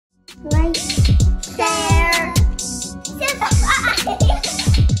like, share, subscribe.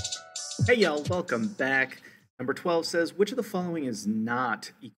 Hey y'all, welcome back. Number 12 says, which of the following is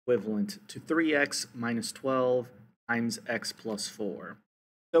not equivalent to 3x minus 12 times x plus 4?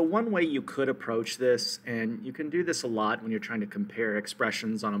 So one way you could approach this, and you can do this a lot when you're trying to compare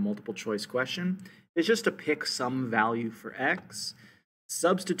expressions on a multiple choice question, is just to pick some value for x,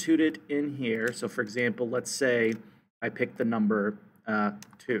 substitute it in here. So for example, let's say I pick the number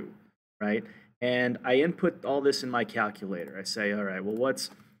 2, right? And I input all this in my calculator. I say, all right, well, what's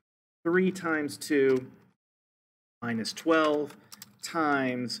 3 times 2 minus 12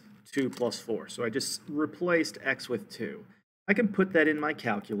 times 2 plus 4. So I just replaced x with 2. I can put that in my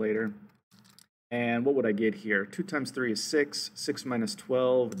calculator, and what would I get here? 2 times 3 is 6. 6 minus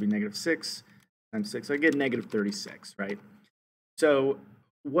 12 would be negative 6 times 6. I get negative 36, right? So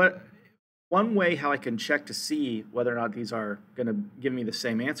one way how I can check to see whether or not these are going to give me the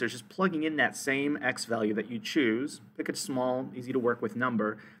same answer is just plugging in that same x value that you choose. Pick a small, easy to work with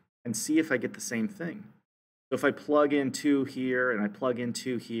number, and see if I get the same thing. So if I plug in 2 here and I plug in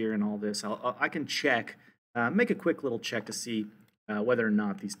 2 here and all this, I can check, make a quick little check to see whether or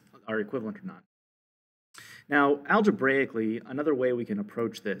not these are equivalent or not. Now, algebraically, another way we can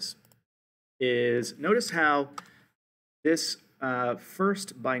approach this is, notice how this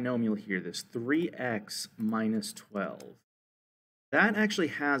first binomial here, this 3x minus 12, that actually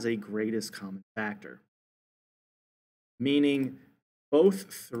has a greatest common factor, meaning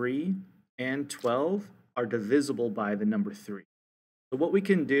both 3 and 12 are divisible by the number 3. So what we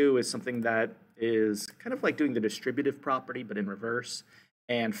can do is something that is kind of like doing the distributive property, but in reverse,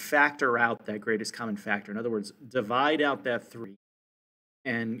 and factor out that greatest common factor. In other words, divide out that 3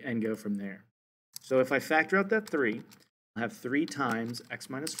 and go from there. So if I factor out that 3, I'll have 3 times x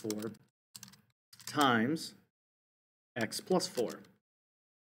minus 4 times x plus 4.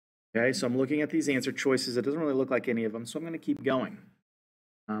 Okay, so I'm looking at these answer choices. It doesn't really look like any of them, so I'm going to keep going.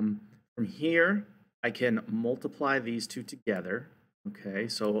 From here, I can multiply these two together. Okay,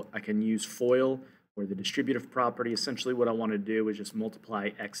 so I can use FOIL or the distributive property. Essentially what I want to do is just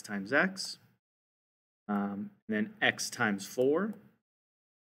multiply x times x, and then x times 4.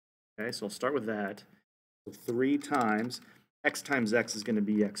 Okay, so I'll start with that. So 3 times x is going to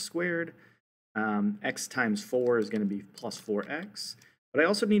be x squared. X times 4 is going to be plus 4x. But I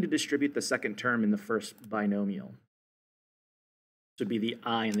also need to distribute the second term in the first binomial. This would be the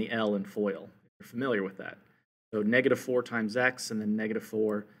I and the L in FOIL. You're familiar with that. So negative 4 times x and then negative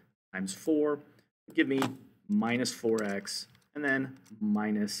 4 times 4 would give me minus 4x and then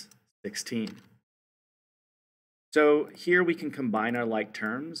minus 16. So here we can combine our like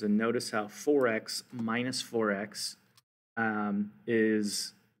terms, and notice how 4x minus 4x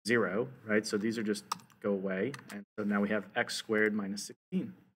is 0, right? So these are just go away, and so now we have x squared minus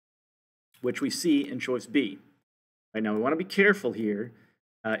 16, which we see in choice B. Right, now we want to be careful here.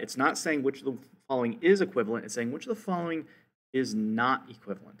 It's not saying which of the following is equivalent, it's saying which of the following is not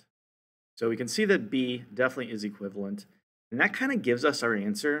equivalent. So we can see that B definitely is equivalent. And that kind of gives us our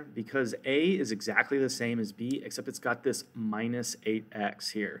answer because A is exactly the same as B, except it's got this minus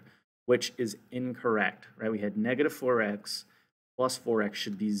 8x here, which is incorrect, right? We had negative 4x plus 4x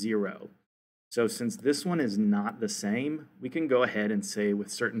should be 0. So since this one is not the same, we can go ahead and say with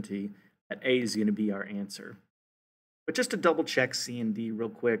certainty that A is going to be our answer. But just to double check C and D real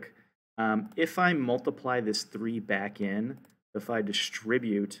quick, if I multiply this 3 back in, if I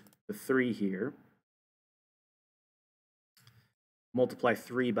distribute the 3 here, multiply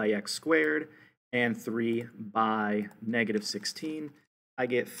 3 by x squared and 3 by negative 16, I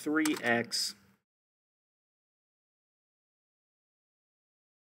get 3x.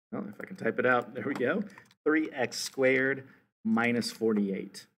 Well, if I can type it out, there we go. 3x squared minus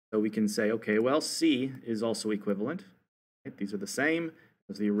 48. So we can say, okay, well, C is also equivalent. Right? These are the same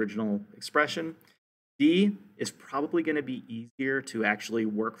as the original expression. D is probably going to be easier to actually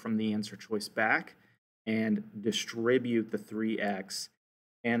work from the answer choice back and distribute the 3x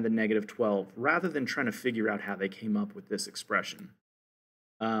and the negative 12 rather than trying to figure out how they came up with this expression.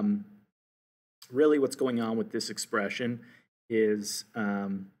 Really what's going on with this expression is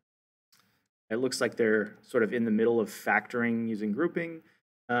it looks like they're sort of in the middle of factoring using grouping,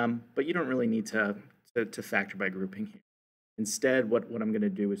 but you don't really need to factor by grouping here. Instead, what I'm going to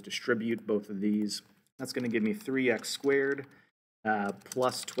do is distribute both of these. That's going to give me 3x squared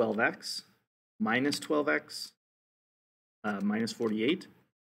plus 12x minus 12x minus 48.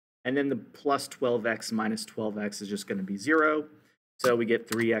 And then the plus 12x minus 12x is just going to be 0. So we get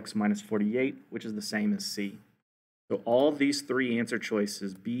 3x minus 48, which is the same as C. So all these three answer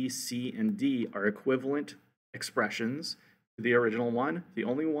choices, B, C, and D, are equivalent expressions to the original one. The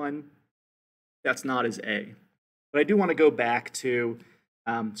only one that's not is A. But I do want to go back to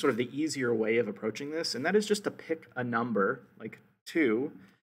sort of the easier way of approaching this, and that is just to pick a number, like 2,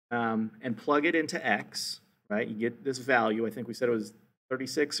 and plug it into x, right? You get this value. I think we said it was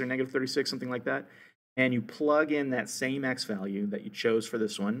 36 or negative 36, something like that. And you plug in that same x value that you chose for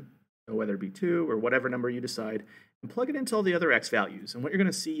this one, so whether it be 2 or whatever number you decide, and plug it into all the other x values. And what you're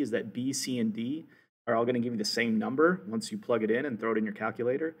going to see is that B, C, and D are all going to give you the same number once you plug it in and throw it in your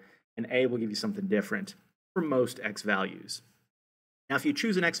calculator, and A will give you something different for most x values. Now, if you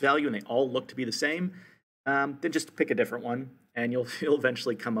choose an x value and they all look to be the same, then just pick a different one, and you'll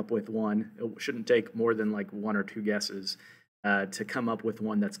eventually come up with one. It shouldn't take more than like 1 or 2 guesses to come up with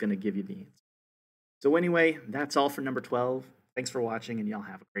one that's going to give you the answer. So anyway, that's all for number 12. Thanks for watching, and y'all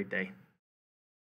have a great day.